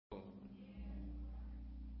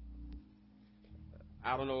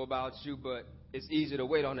I don't know about you, but it's easy to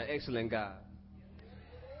wait on an excellent God.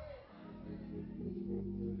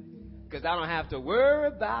 Because I don't have to worry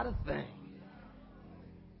about a thing.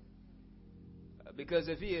 Because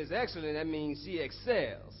if he is excellent, that means he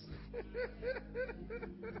excels.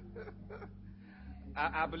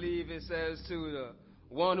 I believe it says to the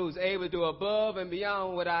one who's able to do above and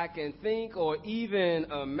beyond what I can think or even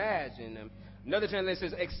imagine. Another translation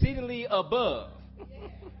says exceedingly above.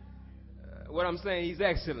 What I'm saying, he's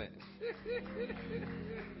excellent.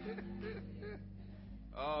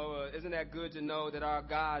 Oh, isn't that good to know that our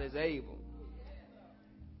God is able?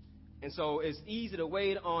 And so it's easy to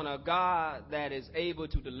wait on a God that is able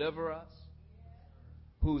to deliver us,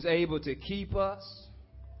 who's able to keep us,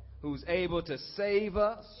 who's able to save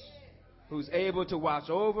us, who's able to watch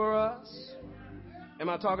over us. Am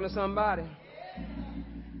I talking to somebody?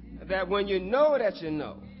 That when you know that you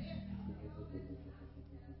know,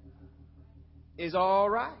 is all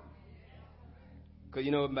right. Because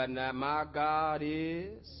you know about that, my God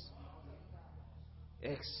is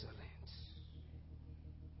excellent.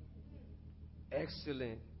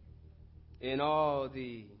 Excellent in all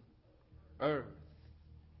the earth.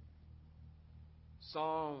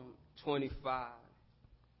 Psalm 25.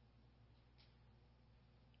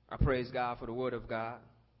 I praise God for the word of God.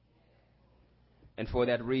 And for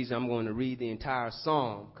that reason, I'm going to read the entire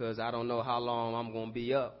psalm because I don't know how long I'm going to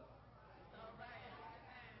be up.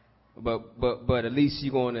 But at least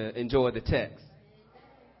you're going to enjoy the text.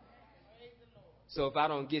 So if I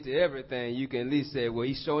don't get to everything, you can at least say, well,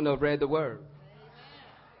 he sure enough read the word.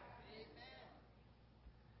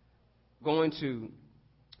 Going to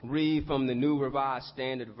read from the New Revised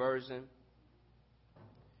Standard Version.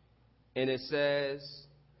 And it says,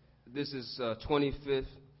 this is 25th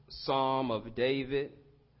Psalm of David.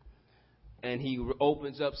 And he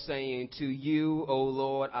opens up saying, to you, O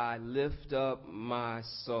Lord, I lift up my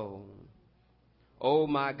soul. O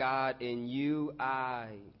my God, in you I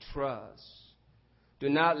trust. Do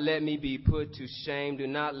not let me be put to shame. Do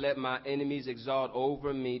not let my enemies exalt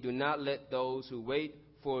over me. Do not let those who wait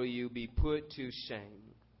for you be put to shame.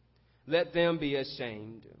 Let them be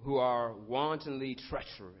ashamed who are wantonly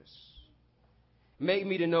treacherous. Make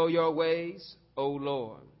me to know your ways, O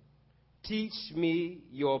Lord. Teach me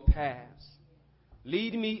your paths.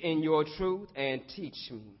 Lead me in your truth and teach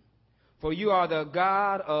me. For you are the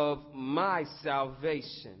God of my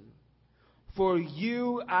salvation. For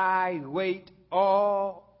you I wait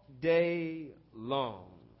all day long.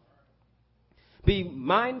 Be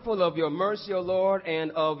mindful of your mercy, O Lord,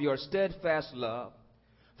 and of your steadfast love,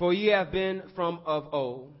 for ye have been from of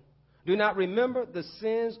old. Do not remember the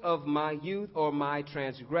sins of my youth or my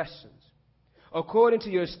transgressions. According to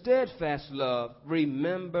your steadfast love,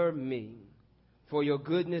 remember me, for your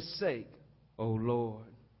goodness' sake, O Lord.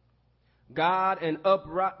 God and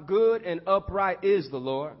upright, good and upright is the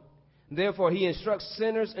Lord. Therefore he instructs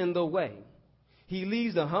sinners in the way. He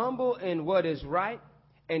leads the humble in what is right,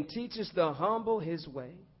 and teaches the humble his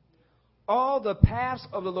way. All the paths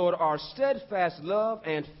of the Lord are steadfast love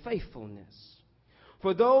and faithfulness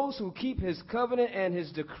for those who keep his covenant and his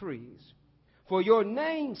decrees. For your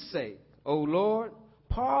name's sake, O Lord,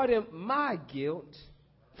 pardon my guilt,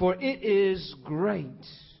 for it is great.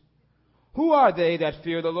 Who are they that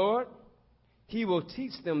fear the Lord? He will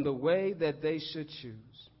teach them the way that they should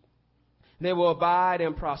choose. They will abide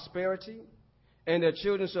in prosperity, and their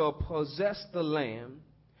children shall possess the land.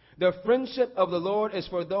 The friendship of the Lord is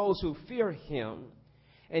for those who fear him,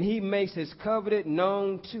 and he makes his covenant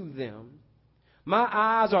known to them. My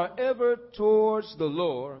eyes are ever towards the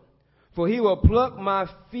Lord, for he will pluck my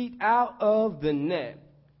feet out of the net.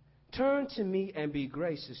 Turn to me and be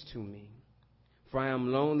gracious to me, for I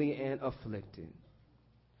am lonely and afflicted.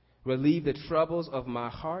 Relieve the troubles of my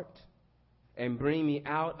heart and bring me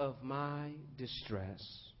out of my distress.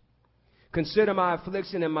 Consider my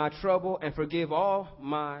affliction and my trouble, and forgive all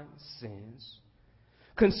my sins.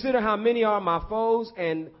 Consider how many are my foes,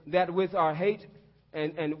 and that with our hate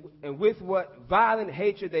and with what violent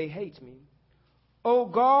hatred they hate me. O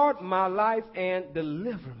guard my life and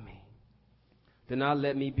deliver me. Do not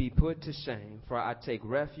let me be put to shame, for I take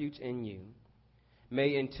refuge in you.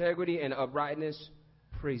 May integrity and uprightness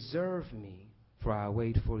preserve me, for I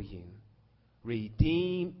wait for you.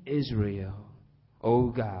 Redeem Israel, O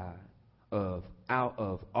God, out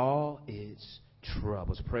of all its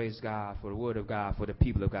troubles. Praise God for the word of God, for the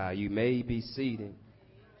people of God. You may be seated.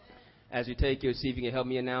 As you take your seat, if you can help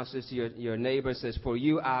me announce this to your neighbor. It says, for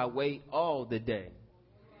you I wait all the day.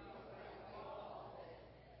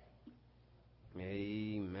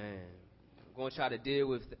 Amen. I'm going to try to deal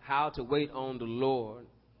with how to wait on the Lord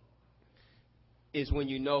is when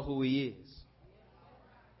you know who he is.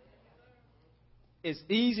 it's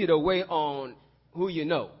easy to wait on who you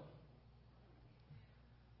know.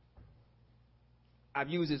 I've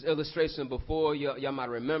used this illustration before. Y'all might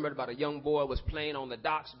remember about a young boy was playing on the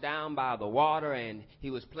docks down by the water, and he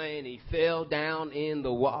was playing. He fell down in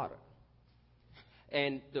the water.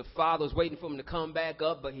 And the father was waiting for him to come back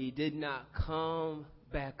up, but he did not come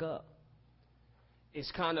back up. It's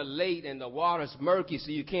kind of late, and the water's murky,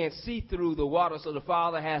 so you can't see through the water, so the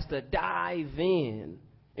father has to dive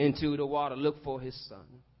into the water, look for his son.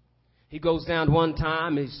 He goes down one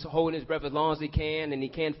time, he's holding his breath as long as he can, and he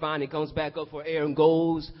can't find it. He comes back up for air and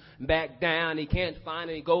goes back down. He can't find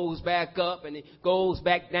it. He goes back up, and he goes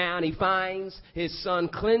back down. He finds his son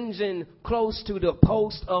clinging close to the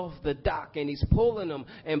post of the dock, and he's pulling him,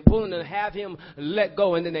 have him let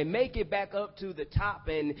go. And then they make it back up to the top,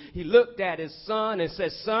 and he looked at his son and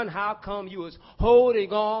said, "Son, how come you was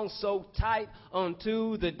holding on so tight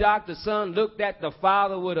onto the dock?" The son looked at the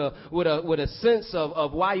father with a sense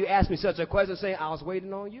of why you asked me such a question, saying, "I was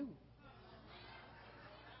waiting on you."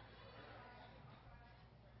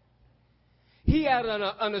 He had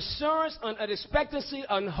an assurance, an expectancy,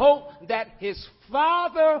 an hope that his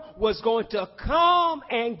father was going to come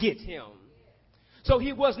and get him. So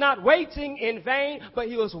he was not waiting in vain, but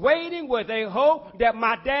he was waiting with a hope that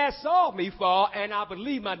my dad saw me fall, and I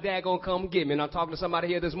believe my dad going to come get me. And I'm talking to somebody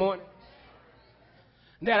here this morning.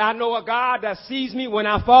 That I know a God that sees me when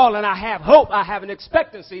I fall, and I have hope. I have an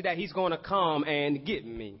expectancy that he's going to come and get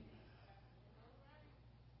me.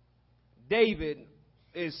 David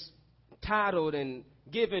is titled and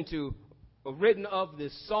given to, written of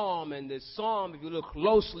this psalm, and this psalm, if you look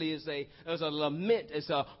closely, is a lament,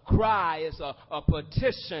 it's a cry, it's a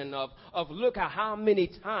petition of look at how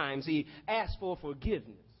many times he asked for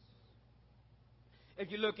forgiveness.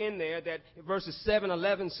 If you look in there, that verses 7,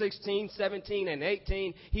 11, 16, 17, and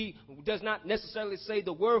 18, he does not necessarily say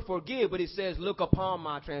the word forgive, but he says, look upon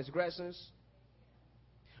my transgressions.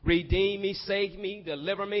 Redeem me, save me,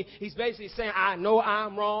 deliver me. He's basically saying, I know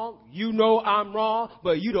I'm wrong. You know I'm wrong,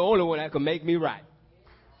 but you're the only one that can make me right.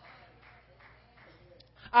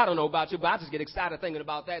 I don't know about you, but I just get excited thinking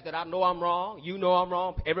about that I know I'm wrong. You know I'm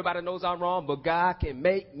wrong. Everybody knows I'm wrong, but God can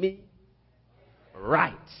make me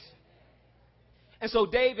right. And so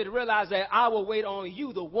David realized that I will wait on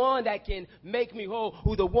you, the one that can make me whole,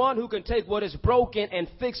 the one who can take what is broken and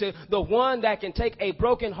fix it, the one that can take a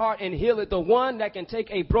broken heart and heal it, the one that can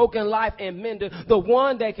take a broken life and mend it, the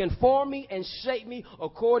one that can form me and shape me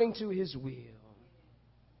according to his will.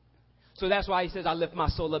 So that's why he says, I lift my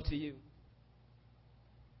soul up to you.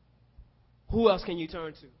 Who else can you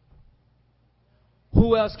turn to?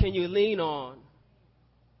 Who else can you lean on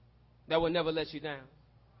that will never let you down?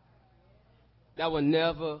 That will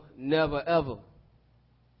never, never, ever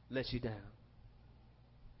let you down.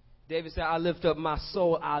 David said, I lift up my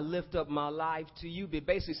soul, I lift up my life to you. But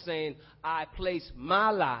basically saying, I place my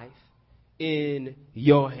life in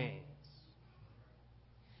your hands.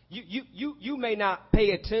 You may not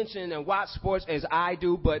pay attention and watch sports as I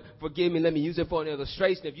do, but forgive me, let me use it for an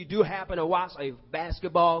illustration. If you do happen to watch a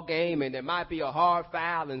basketball game and there might be a hard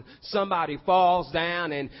foul and somebody falls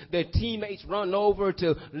down and their teammates run over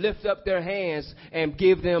to lift up their hands and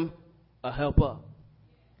give them a help up.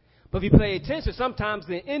 But if you pay attention, sometimes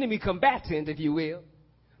the enemy combatant, if you will,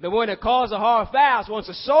 the one that caused a hard foul, wants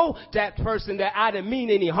to show that person that I didn't mean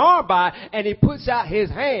any harm by, and he puts out his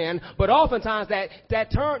hand. But oftentimes that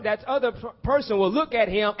other person will look at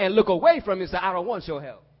him and look away from him and say, I don't want your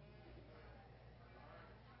help.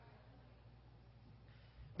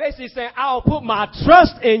 Basically saying, I'll put my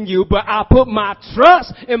trust in you, but I'll put my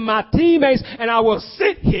trust in my teammates, and I will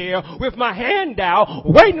sit here with my hand out,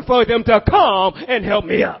 waiting for them to come and help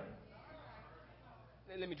me up.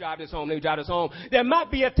 Let me drive this home. There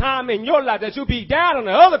might be a time in your life that you'll be down and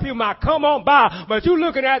the other people might come on by, but you're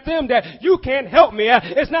looking at them that you can't help me.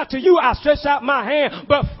 It's not to you I stretch out my hand,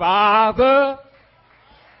 but Father,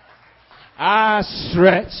 I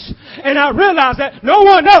stretch. And I realize that no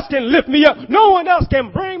one else can lift me up. No one else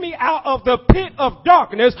can bring me out of the pit of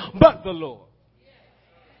darkness but the Lord.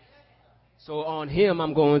 So on him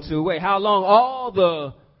I'm going to wait. How long? All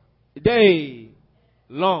the day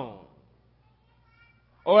long.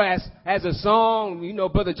 Or as a song,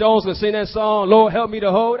 Brother Jones can sing that song, Lord, help me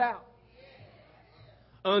to hold out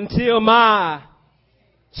until my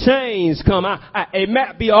chains come. It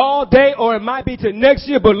might be all day or it might be to next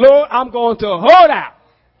year, but Lord, I'm going to hold out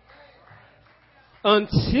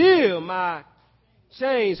until my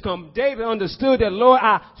chains come. David understood that, Lord,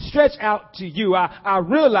 I stretch out to you. I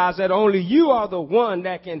realize that only you are the one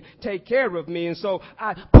that can take care of me. And so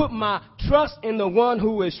I put my trust in the one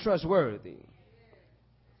who is trustworthy.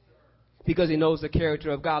 because he knows the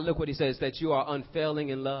character of God. Look what he says, that you are unfailing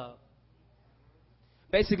in love.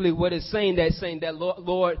 Basically, what it's saying that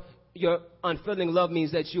Lord, your unfailing love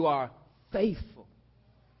means that you are faithful.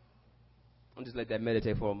 I'll just let that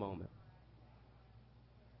meditate for a moment.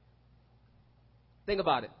 Think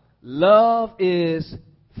about it. Love is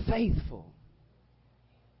faithful.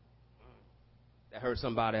 That hurt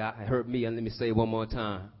somebody. It hurt me. And let me say it one more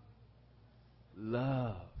time.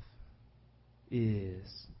 Love is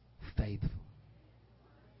faithful.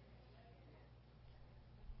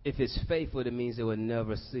 If it's faithful, it means it will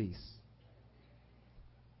never cease.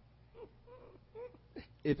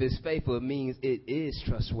 If it's faithful, it means it is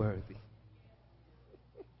trustworthy.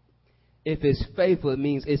 If it's faithful, it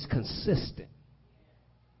means it's consistent.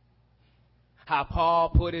 How Paul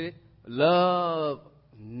put it, love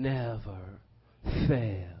never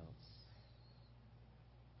fails.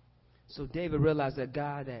 So David realized that,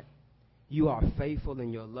 God, that you are faithful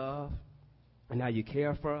in your love and how you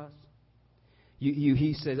care for us.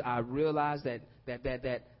 He says, I realize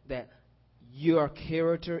that your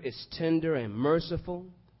character is tender and merciful.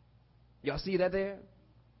 Y'all see that there?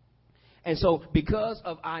 And so because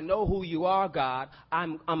of I know who you are, God,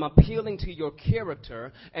 I'm appealing to your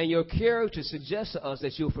character, and your character suggests to us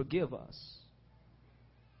that you'll forgive us.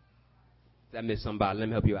 That missed somebody. Let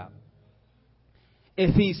me help you out.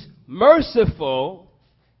 If he's merciful,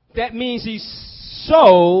 that means he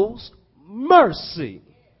shows mercy.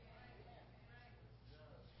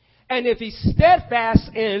 And if he's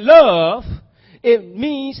steadfast in love, it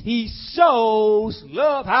means he shows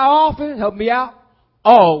love. How often? Help me out.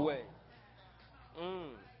 Always.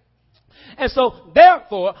 And so,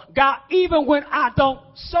 therefore, God, even when I don't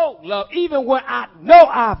show love, even when I know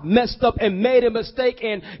I've messed up and made a mistake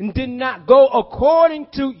and did not go according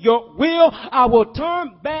to your will, I will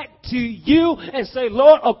turn back to you and say,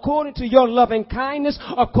 Lord, according to your loving kindness,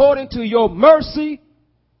 according to your mercy,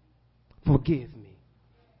 forgive me.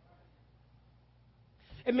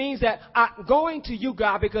 It means that I'm going to you,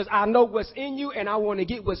 God, because I know what's in you and I want to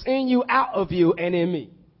get what's in you out of you and in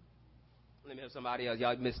me. Let me have somebody else.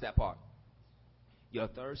 Y'all missed that part. You're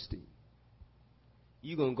thirsty.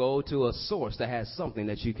 You're going to go to a source that has something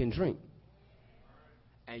that you can drink.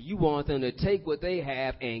 And you want them to take what they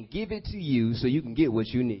have and give it to you so you can get what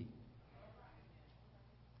you need.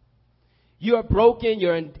 You're broken.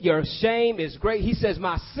 Your shame is great. He says,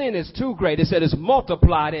 my sin is too great. It said it's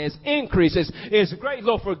multiplied and it's increased. It's great.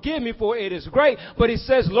 Lord, forgive me, for it is great. But he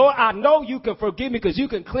says, Lord, I know you can forgive me because you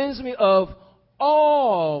can cleanse me of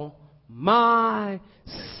all my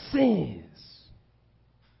sins.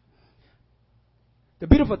 The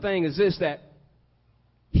beautiful thing is this, that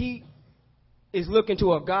he is looking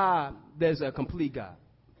to a God that's a complete God,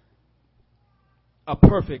 a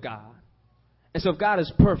perfect God. And so if God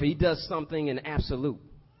is perfect, he does something in absolute.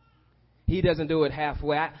 He doesn't do it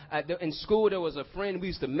halfway. In school, there was a friend we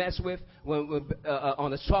used to mess with on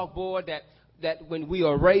the chalkboard that when we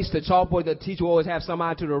erased the chalkboard, the teacher would always have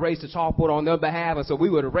somebody to erase the chalkboard on their behalf. And so we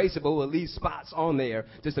would erase it, but we would leave spots on there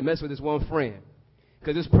just to mess with this one friend.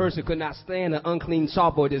 Because this person could not stand an unclean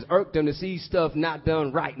chalkboard. It irked them to see stuff not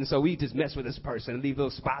done right. And so we just mess with this person and leave little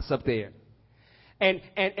spots up there. And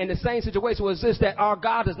the same situation was this, that our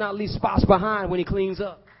God does not leave spots behind when he cleans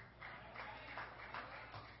up.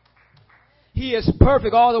 He is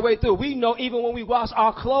perfect all the way through. We know even when we wash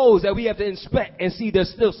our clothes that we have to inspect and see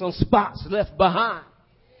there's still some spots left behind.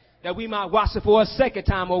 That we might wash it for a second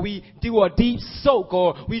time, or we do a deep soak,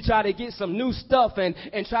 or we try to get some new stuff and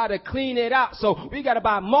try to clean it out. So we got to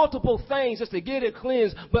buy multiple things just to get it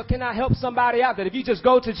cleansed. But can I help somebody out that if you just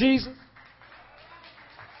go to Jesus,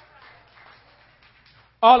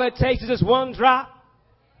 all it takes is just one drop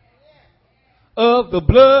of the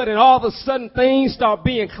blood, and all of a sudden things start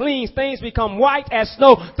being clean. Things become white as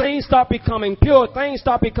snow. Things start becoming pure. Things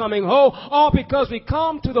start becoming whole. All because we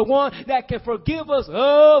come to the one that can forgive us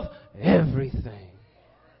of everything.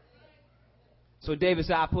 So David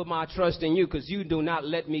said, I put my trust in you because you do not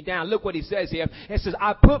let me down. Look what he says here. It says,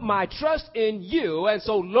 I put my trust in you. And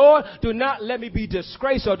so, Lord, do not let me be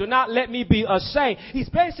disgraced, or do not let me be ashamed. He's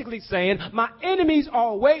basically saying my enemies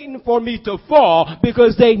are waiting for me to fall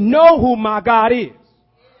because they know who my God is.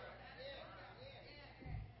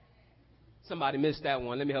 Somebody missed that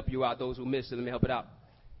one. Let me help you out. Those who missed it, let me help it out.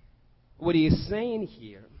 What he is saying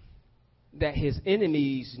here, that his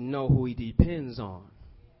enemies know who he depends on.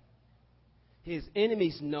 His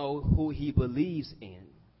enemies know who he believes in.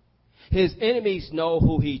 His enemies know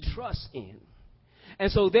who he trusts in.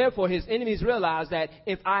 And so therefore his enemies realize that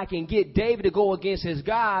if I can get David to go against his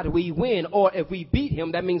God, we win. Or if we beat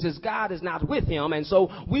him, that means his God is not with him. And so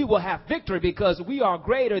we will have victory because we are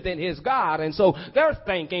greater than his God. And so they're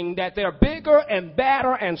thinking that they're bigger and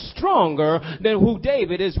badder and stronger than who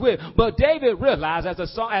David is with. But David realized,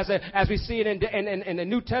 as we see it in the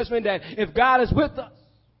New Testament, that if God is with us,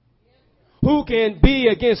 who can be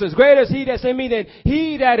against us? Greater is he that's in me than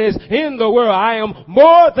he that is in the world. I am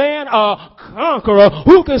more than a conqueror.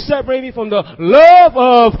 Who can separate me from the love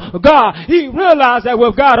of God? He realized that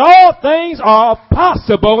with God all things are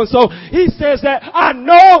possible. And so he says that I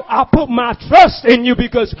know I put my trust in you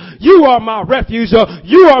because you are my refuge.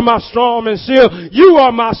 You are my strong and shield. You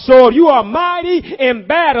are my sword. You are mighty in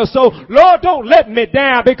battle. So Lord, don't let me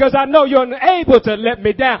down because I know you're unable to let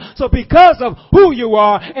me down. So because of who you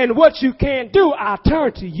are and what you can do, I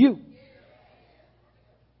turn to you.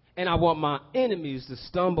 And I want my enemies to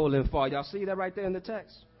stumble and fall. Y'all see that right there in the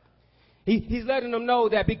text? He's letting them know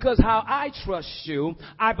that because how I trust you,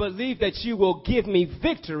 I believe that you will give me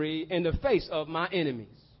victory in the face of my enemies.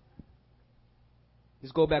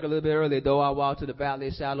 Let's go back a little bit earlier. Though I walk to the valley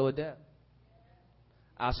of shadow of death,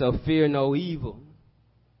 I shall fear no evil,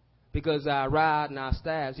 because I ride and I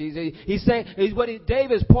staff. He's saying,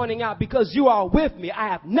 David's pointing out, because you are with me, I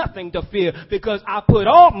have nothing to fear because I put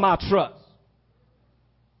all my trust.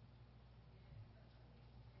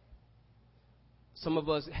 Some of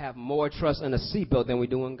us have more trust in a seatbelt than we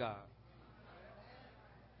do in God.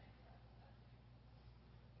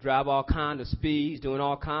 Drive all kinds of speeds, doing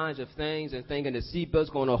all kinds of things, and thinking the seatbelt's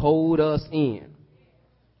going to hold us in.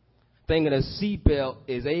 Thinking the seatbelt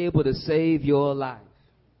is able to save your life.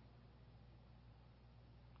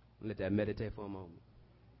 Let that meditate for a moment.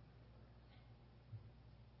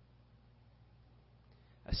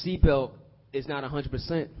 A seatbelt is not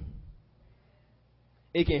 100%.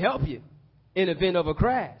 It can help you in the event of a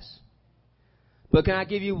crash. But can I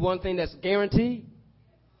give you one thing that's guaranteed?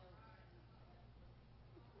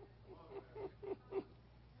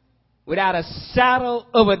 Without a shadow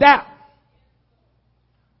of a doubt.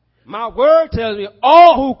 My word tells me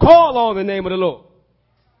all who call on the name of the Lord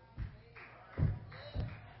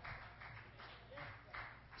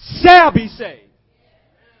shall be saved.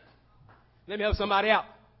 Let me help somebody out.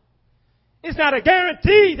 It's not a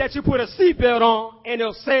guarantee that you put a seatbelt on and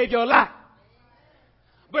it'll save your life.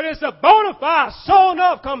 But it's a bona fide, sure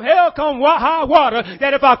enough, come hell, come high water,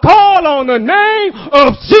 that if I call on the name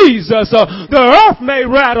of Jesus, the earth may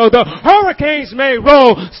rattle, the hurricanes may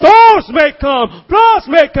roll, storms may come, floods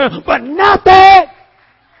may come, but nothing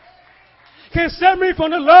can set me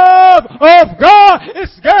from the love of God.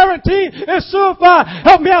 It's guaranteed. It's certified.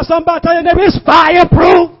 Help me out, somebody. Tell your neighbor, it's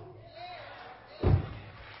fireproof.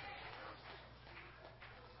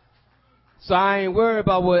 So I ain't worried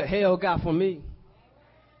about what hell got for me,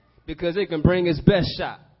 because it can bring its best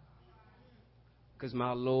shot, because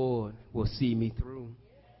my Lord will see me through.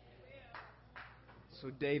 So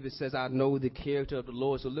David says, I know the character of the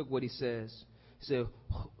Lord. So look what he says. He said,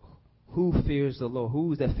 who fears the Lord?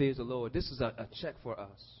 Who is that fears the Lord? This is a check for us.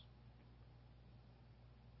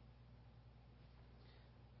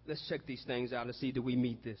 Let's check these things out and see, do we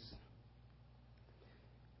meet this?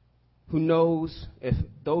 Who knows, if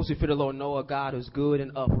those who fear the Lord know a God who's good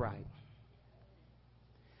and upright.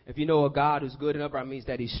 If you know a God who's good and upright means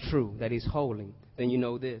that he's true, that he's holy, then you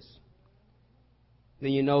know this.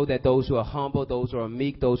 Then you know that those who are humble, those who are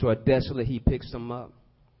meek, those who are desolate, he picks them up.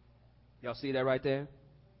 Y'all see that right there?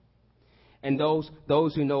 And those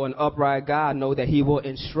who know an upright God know that he will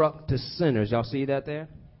instruct the sinners. Y'all see that there?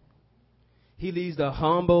 He leads the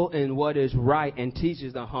humble in what is right and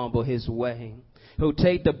teaches the humble his way. He'll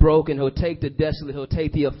take the broken, he'll take the desolate, he'll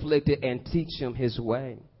take the afflicted and teach them his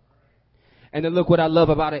way. And then look what I love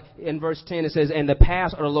about it. In verse 10 it says, and the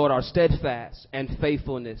paths of the Lord are steadfast and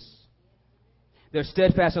faithfulness. They're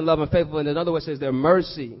steadfast in love and faithfulness. In other words, it says they're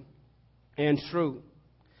mercy and truth.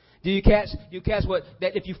 Do you catch what?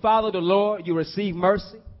 That if you follow the Lord, you receive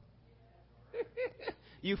mercy.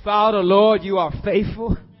 You follow the Lord, you are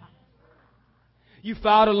faithful. You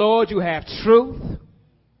follow the Lord, you have truth.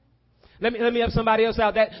 Let me help somebody else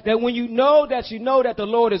out. That when you know that the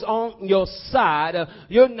Lord is on your side,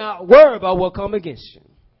 you're not worried about what come against you.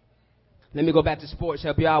 Let me go back to sports.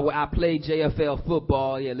 Help you out. I played JFL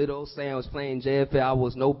football. Yeah, little old Sam was playing JFL. I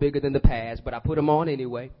was no bigger than the pass, but I put him on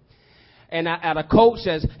anyway. And a coach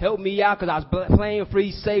says, help me out, because I was playing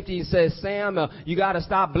free safety. He says, Sam, you got to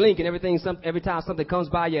stop blinking every time something comes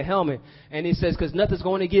by your helmet. And he says, because nothing's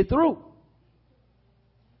going to get through.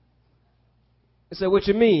 I said, what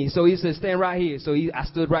you mean? So he said, stand right here. So I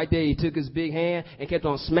stood right there. He took his big hand and kept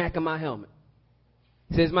on smacking my helmet.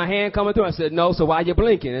 He says, my hand coming through. I said, no. So why you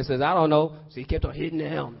blinking? He says, I don't know. So he kept on hitting the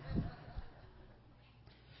helmet.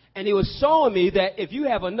 And he was showing me that if you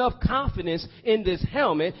have enough confidence in this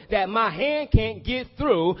helmet that my hand can't get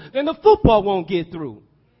through, then the football won't get through.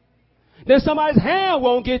 Then somebody's hand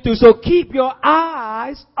won't get through. So keep your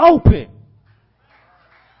eyes open.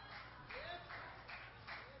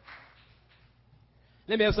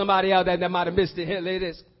 Let me have somebody out there that might have missed it. Here,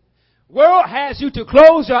 ladies. World has you to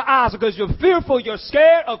close your eyes because you're fearful, you're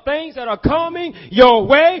scared of things that are coming your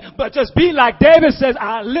way. But just be like David says,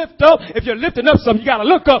 I lift up. If you're lifting up something, you got to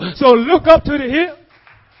look up. So look up to the hill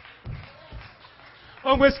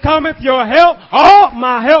on which cometh your help. All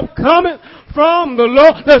my help cometh from the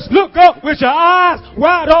Lord. Let's look up with your eyes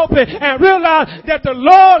wide open and realize that the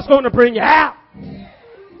Lord's going to bring you out.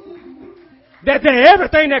 That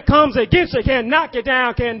everything that comes against you can knock you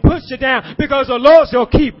down, can push you down because the Lord's your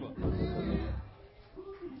keeper.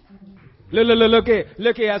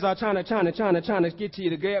 Look here as I'm trying to get to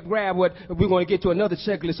you to grab what we're going to get to another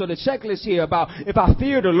checklist. So the checklist here about if I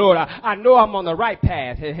fear the Lord, I know I'm on the right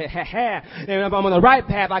path. And if I'm on the right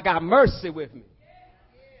path, I got mercy with me.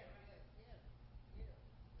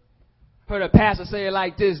 Heard a pastor say it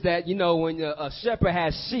like this, that, you know, when a shepherd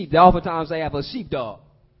has sheep, oftentimes they have a sheepdog.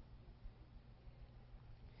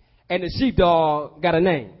 And the sheepdog got a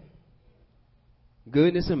name.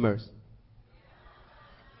 Goodness and mercy.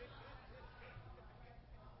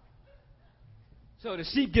 So the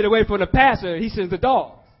sheep get away from the pastor, he sends the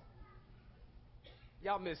dog.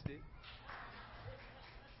 Y'all missed it.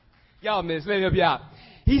 Y'all missed it. Let me help you out.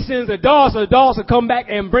 He sends the dogs so the dogs will come back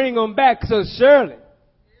and bring them back. So surely,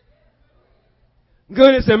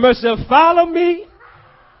 goodness and mercy will follow me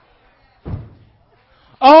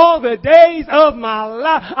all the days of my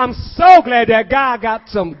life. I'm so glad that God got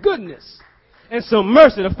some goodness and some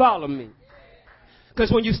mercy to follow me. Because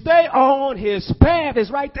when you stay on his path, it's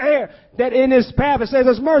right there that in his path it says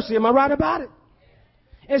there's mercy. Am I right about it?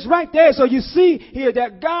 It's right there. So you see here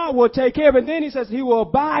that God will take care of it. And then he says he will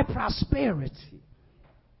buy prosperity.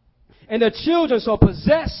 And the children shall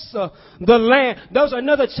possess the land. Those are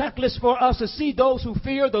another checklist for us to see those who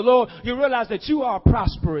fear the Lord. You realize that you are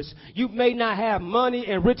prosperous. You may not have money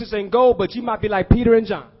and riches and gold, but you might be like Peter and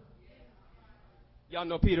John. Y'all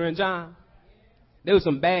know Peter and John? They were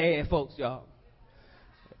some bad folks, y'all.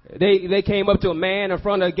 They came up to a man in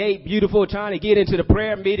front of the gate, beautiful, trying to get into the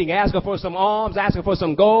prayer meeting, asking for some alms, asking for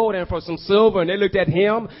some gold and for some silver. And they looked at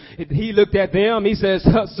him. He looked at them. He says,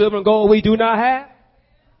 silver and gold we do not have.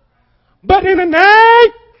 But in the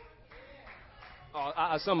name,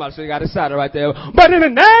 somebody got excited right there. But in the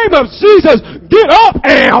name of Jesus, get up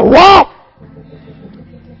and walk.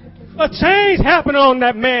 A change happened on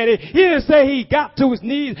that man. He didn't say he got to his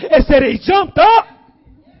knees. It said he jumped up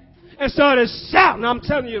and started shouting. I'm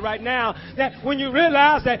telling you right now that when you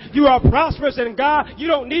realize that you are prosperous in God, you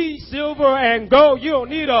don't need silver and gold. You don't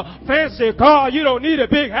need a fancy car. You don't need a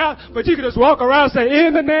big house. But you can just walk around and say,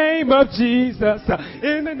 in the name of Jesus,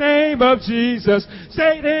 in the name of Jesus.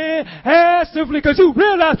 Satan has to flee, because you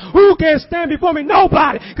realize who can stand before me?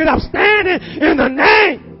 Nobody. Because I'm standing in the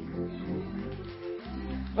name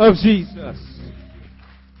of Jesus.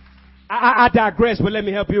 I digress, but let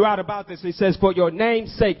me help you out about this. He says, for your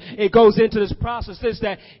name's sake. It goes into this process. This,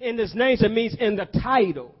 that in this name, it means in the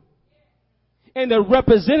title. In the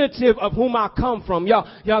representative of whom I come from. Y'all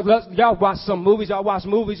watch some movies. Y'all watch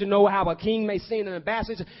movies. You know how a king may send an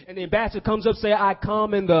ambassador, and the ambassador comes up, say, I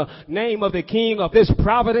come in the name of the king of this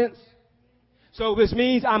providence. So this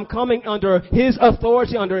means I'm coming under his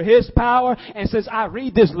authority, under his power. And since I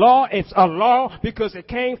read this law, it's a law because it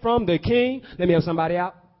came from the king. Let me help somebody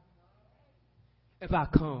out. If I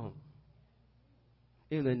come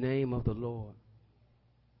in the name of the Lord,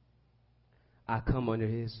 I come under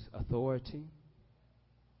his authority.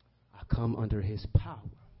 I come under his power.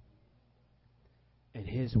 And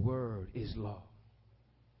his word is law.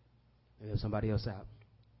 And there's somebody else out.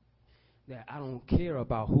 That I don't care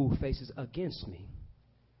about who faces against me,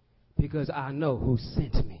 because I know who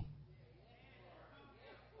sent me.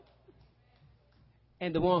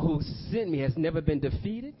 And the one who sent me has never been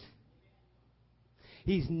defeated.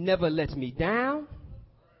 He's never let me down.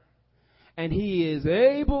 And he is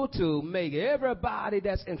able to make everybody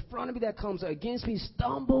that's in front of me that comes against me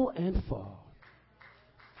stumble and fall.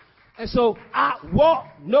 And so I walk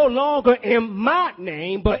no longer in my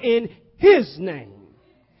name, but in his name.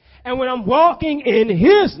 And when I'm walking in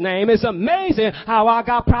his name, it's amazing how I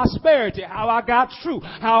got prosperity, how I got truth,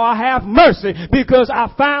 how I have mercy, because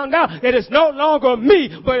I found out that it's no longer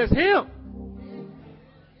me, but it's him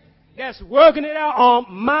that's working it out on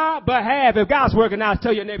my behalf. If God's working out,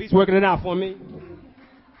 tell your neighbor he's working it out for me.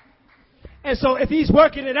 And so if he's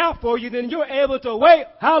working it out for you, then you're able to wait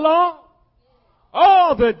how long?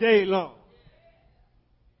 All the day long.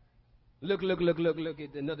 Look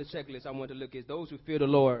at another checklist I want to look at. Those who fear the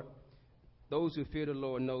Lord. Those who fear the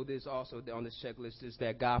Lord know this also on this checklist is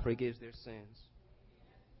that God forgives their sins.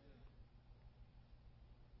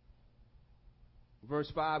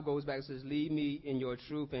 Verse 5 goes back and says, lead me in your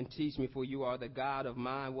truth and teach me, for you are the God of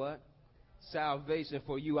my what? Salvation.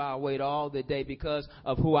 For you I wait all the day because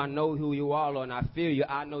of who I know who you are, Lord, and I fear you.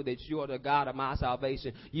 I know that you are the God of my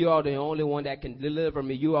salvation. You are the only one that can deliver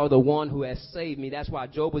me. You are the one who has saved me. That's why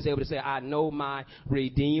Job was able to say, I know my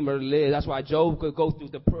Redeemer lives. That's why Job could go through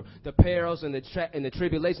the perils and the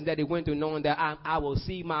tribulations that he went through, knowing that I will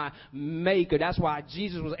see my Maker. That's why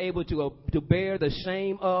Jesus was able to bear the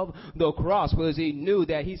shame of the cross, because he knew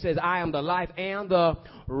that he says, I am the life and the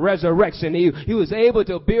resurrection. He was able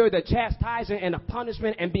to bear the chastisement and the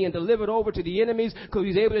punishment and being delivered over to the enemies, because he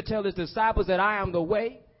was able to tell his disciples that I am the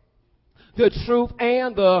way, the truth,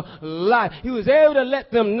 and the life. He was able to let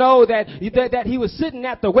them know that he was sitting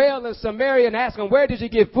at the well in Samaria and asking, where did you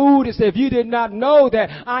get food? He said, if you did not know that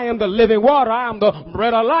I am the living water, I am the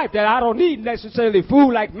bread of life, that I don't need necessarily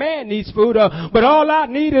food like man needs food, but all I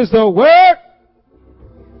need is the word.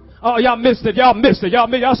 Oh, y'all missed it. Y'all should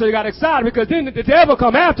have got excited, because then the devil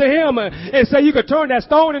come after him and say you could turn that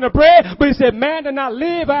stone into bread. But he said, man did not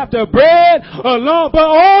live after bread alone, but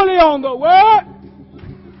only on the word.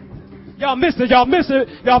 Y'all missed it. Y'all missing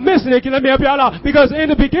it. Let me help y'all out. Because in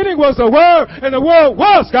the beginning was the Word, and the Word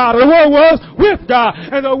was God, and the Word was with God.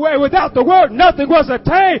 And the way, without the Word, nothing was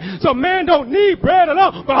attained. So man don't need bread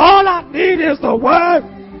alone, but all I need is the Word.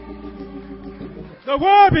 The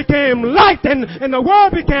Word became light, and the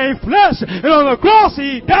Word became flesh, and on the cross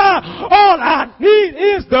he died. All I need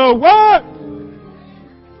is the Word.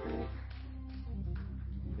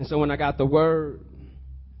 And so when I got the Word,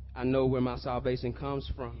 I know where my salvation comes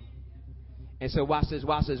from. And so watch this.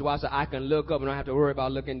 I can look up and I don't have to worry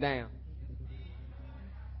about looking down.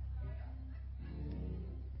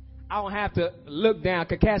 I don't have to look down.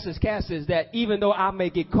 Cassius that even though I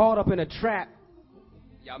may get caught up in a trap,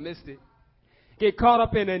 y'all missed it, get caught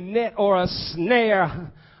up in a net or a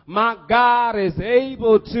snare, my God is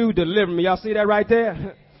able to deliver me. Y'all see that right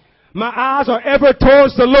there? My eyes are ever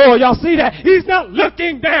towards the Lord. Y'all see that? He's not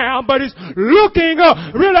looking down, but he's looking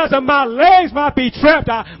up. Realizing my legs might be trapped.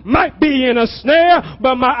 I might be in a snare,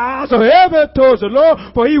 but my eyes are ever towards the Lord,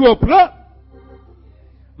 for he will pluck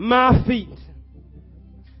my feet.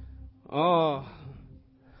 Oh,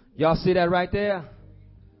 y'all see that right there?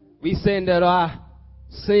 We saying that our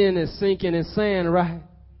sin is sinking in sand, right?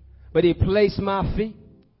 But he placed my feet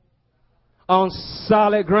on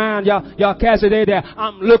solid ground. Y'all catch it there.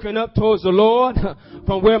 I'm looking up towards the Lord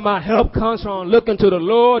from where my help comes from. I'm looking to the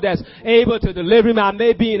Lord that's able to deliver me. I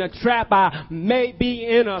may be in a trap. I may be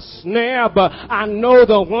in a snare, but I know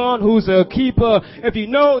the one who's a keeper. If you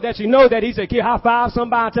know that he's a keeper. High five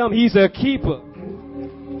somebody, tell him he's a keeper.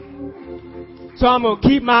 So I'm going to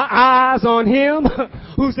keep my eyes on him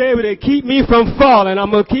who's able to keep me from falling. I'm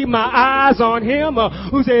going to keep my eyes on him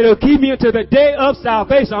who's able to keep me until the day of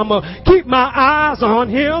salvation. I'm going to keep my eyes on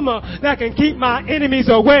him that can keep my enemies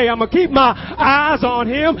away. I'm going to keep my eyes on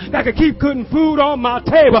him that can keep putting food on my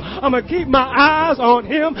table. I'm going to keep my eyes on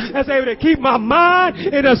him that's able to keep my mind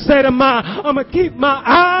in a state of mind. I'm going to keep my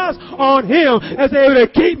eyes on him that's able to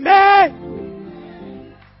keep me,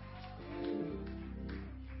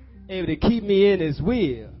 able to keep me in his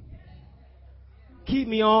will. Keep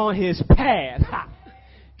me on his path.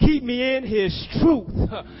 Keep me in his truth.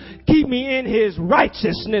 Keep me in his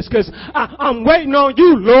righteousness, because I'm waiting on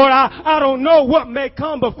you, Lord. I don't know what may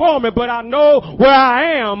come before me, but I know where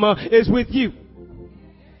I am is with you.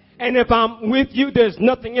 And if I'm with you, there's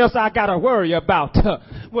nothing else I got to worry about.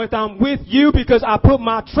 If I'm with you because I put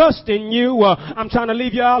my trust in you, I'm trying to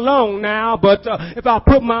leave you alone now, but if I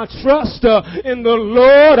put my trust in the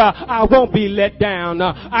Lord, I won't be let down.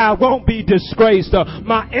 I won't be disgraced.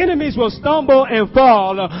 My enemies will stumble and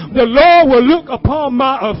fall. The Lord will look upon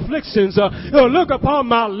my afflictions. He'll look upon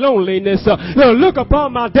my loneliness. He'll look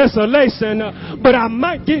upon my desolation. But I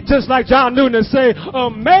might get just like John Newton and say,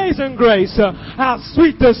 amazing grace, how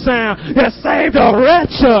sweet the sound that saved a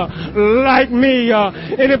wretch like me.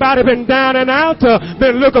 Anybody been down and out,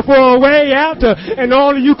 been looking for a way out, and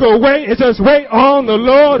all you can wait is just wait on the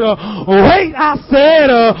Lord. Wait, I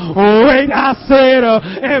said,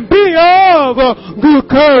 and be of good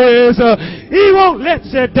courage. He won't let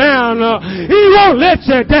you down. He won't let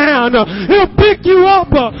you down. He'll pick you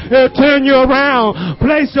up. He'll turn you around.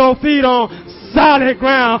 Place your feet on solid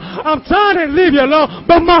ground. I'm trying to leave you alone,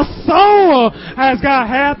 but my soul has got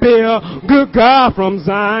happy. Good God from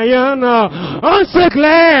Zion. I'm so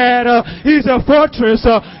glad he's a fortress.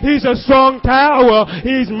 He's a strong tower.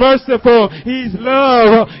 He's merciful. He's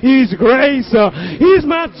love. He's grace. He's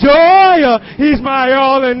my joy. He's my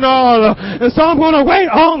all in all. And so I'm going to wait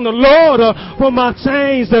on the Lord for my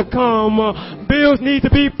change to come. Bills need to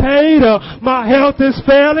be paid. My health is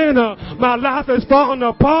failing. My life is falling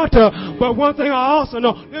apart. But one thing I also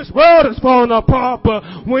know, this world is falling apart.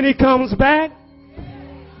 But when he comes back,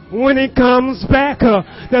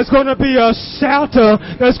 there's going to be a shout.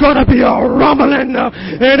 There's going to be a rumbling.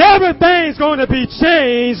 And everything's going to be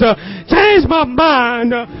changed. Change my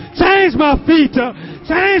mind. Change my feet.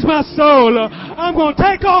 Change my soul. I'm going to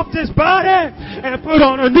take off this body and put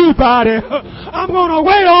on a new body. I'm going to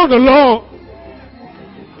wait on the Lord.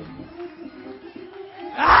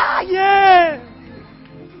 Ah, yeah.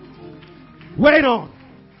 Wait on.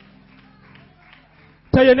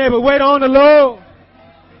 Tell your neighbor, wait on the Lord.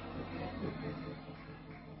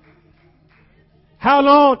 How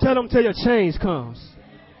long? Tell them till your change comes.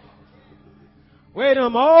 Wait on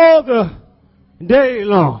them all the day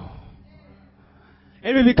long.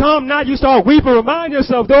 And if you come now, you start weeping. Remind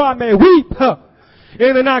yourself, though I may weep,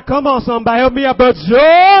 in the night, come on, somebody, help me out. But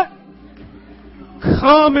joy,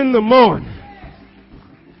 come in the morning.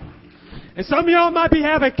 And some of y'all might be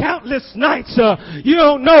having countless nights. You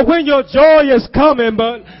don't know when your joy is coming,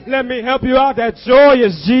 but let me help you out. That joy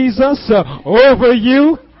is Jesus over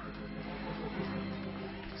you.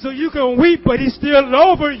 So you can weep, but he's still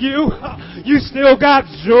over you. You still got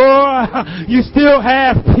joy. You still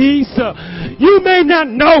have peace. You may not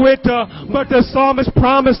know it, but the psalmist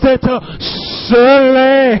promised it.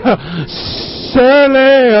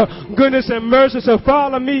 Surely, goodness and mercy shall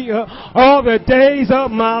follow me all the days of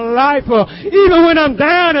my life. Even when I'm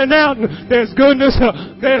down and out, there's goodness,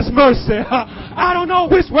 there's mercy. I don't know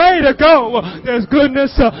which way to go. There's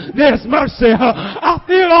goodness, there's mercy. I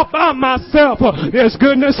feel all by myself. There's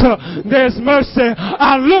goodness, there's mercy.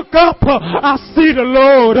 I look up, I see the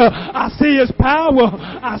Lord. I see his power.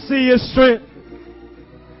 I see his strength.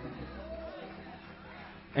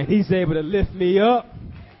 And he's able to lift me up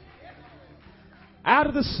out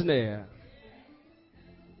of the snare.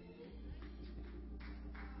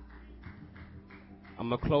 I'm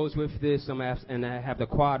going to close with this, and I have the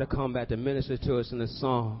choir to come back to minister to us in the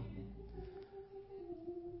song.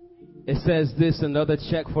 It says this, another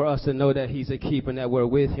check for us to know that he's a keeper, and that we're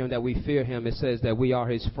with him, that we fear him. It says that we are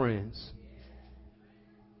his friends.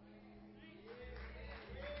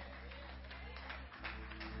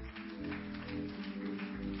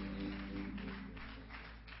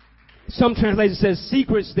 Some translations says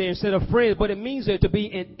secrets there instead of friends, but it means there to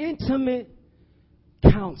be an intimate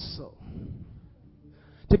counsel.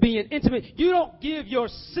 To be an intimate, you don't give your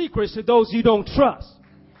secrets to those you don't trust.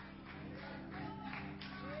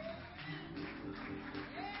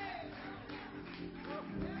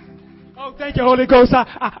 Oh, thank you, Holy Ghost.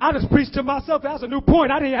 I just preached to myself. That's a new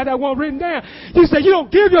point. I didn't have that one written down. You said you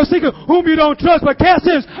don't give your secret whom you don't trust, but cast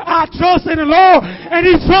his, I trust in the Lord, and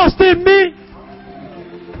he trusts in me.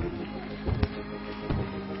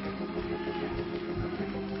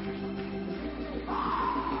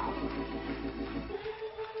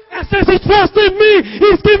 And since he trusts in me,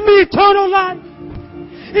 he's given me eternal life.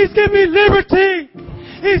 He's given me liberty.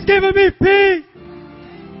 He's given me peace.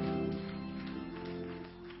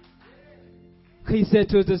 He said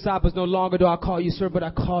to his disciples, no longer do I call you servants, but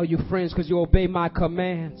I call you friends because you obey my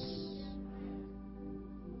commands.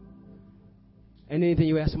 And anything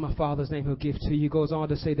you ask in my Father's name, he'll give to you. He goes on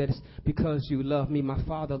to say that it's because you love me, my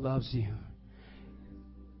Father loves you.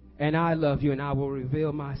 And I love you, and I will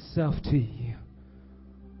reveal myself to you.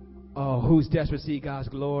 Oh, who's desperate to see God's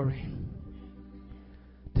glory?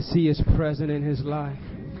 To see his presence in his life.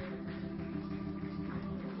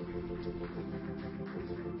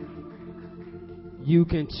 You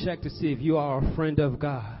can check to see if you are a friend of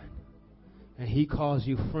God. And he calls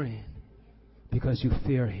you friend because you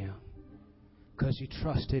fear him. Because you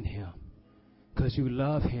trust in him. Because you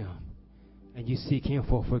love him. And you seek him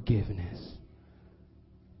for forgiveness.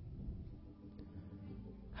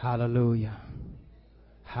 Hallelujah.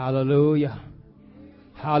 Hallelujah.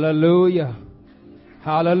 Hallelujah.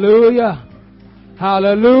 Hallelujah.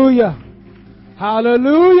 Hallelujah.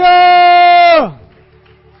 Hallelujah.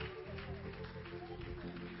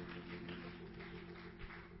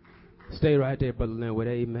 Stay right there, Brother Linwood.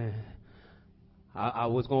 Amen. I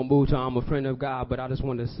was going to move to I'm a friend of God, but I just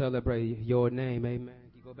wanted to celebrate your name. Amen.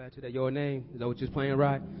 You go back to that, your name. Is that what you're playing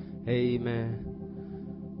right?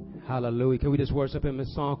 Amen. Hallelujah. Can we just worship him in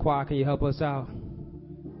song choir? Can you help us out?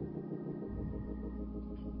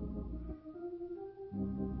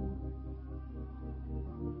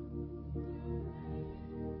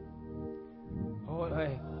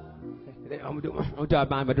 I'm gonna do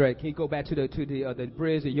my Drake. Can you go back to the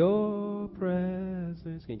bridge of your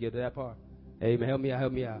presence? Can you get to that part? Amen. Help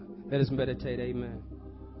me out. Let us meditate. Amen.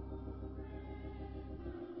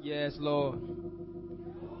 Yes, Lord.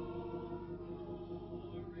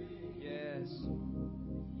 Yes.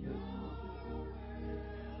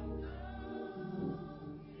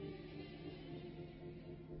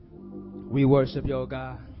 We worship your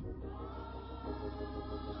God.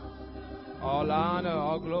 All honor,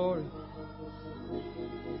 all glory.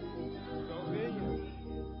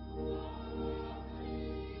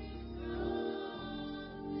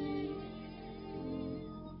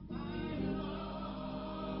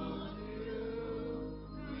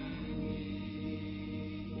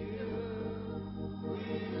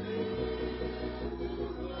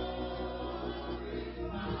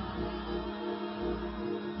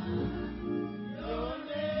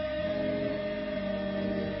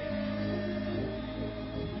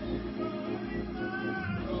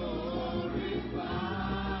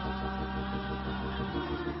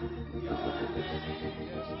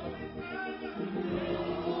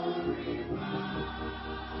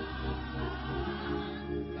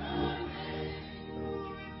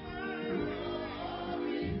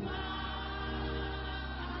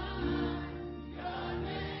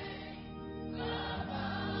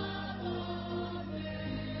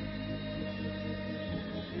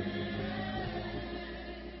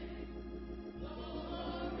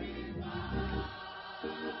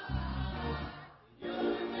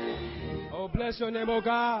 Oh, bless your name, oh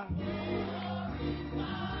God.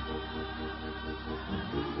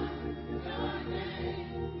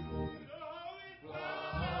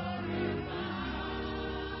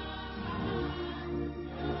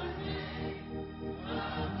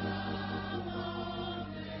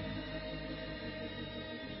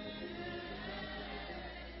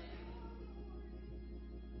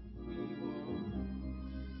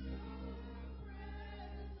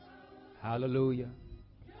 Hallelujah.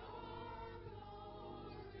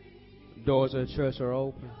 Doors of the church are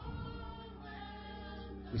open.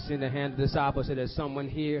 We see in the hand of the disciples that there's someone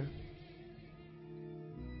here.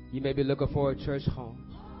 You may be looking for a church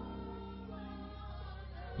home.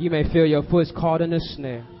 You may feel your foot's caught in a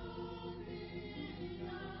snare.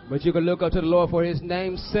 But you can look up to the Lord for His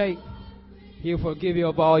name's sake. He'll forgive you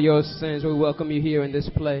of all your sins. We welcome you here in this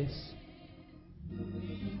place.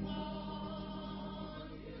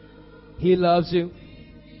 He loves you.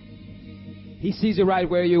 He sees you right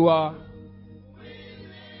where you are.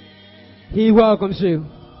 He welcomes you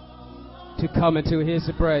to come into His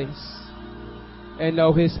embrace and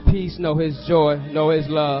know His peace, know His joy, know His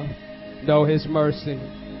love, know His mercy.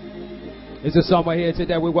 Is there someone here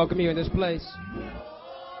today? We welcome you in this place.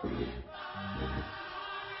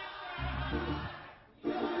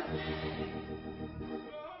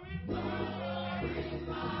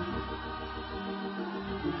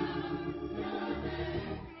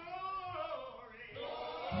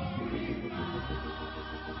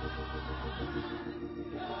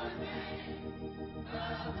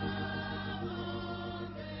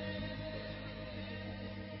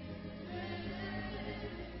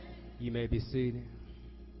 You may be seated.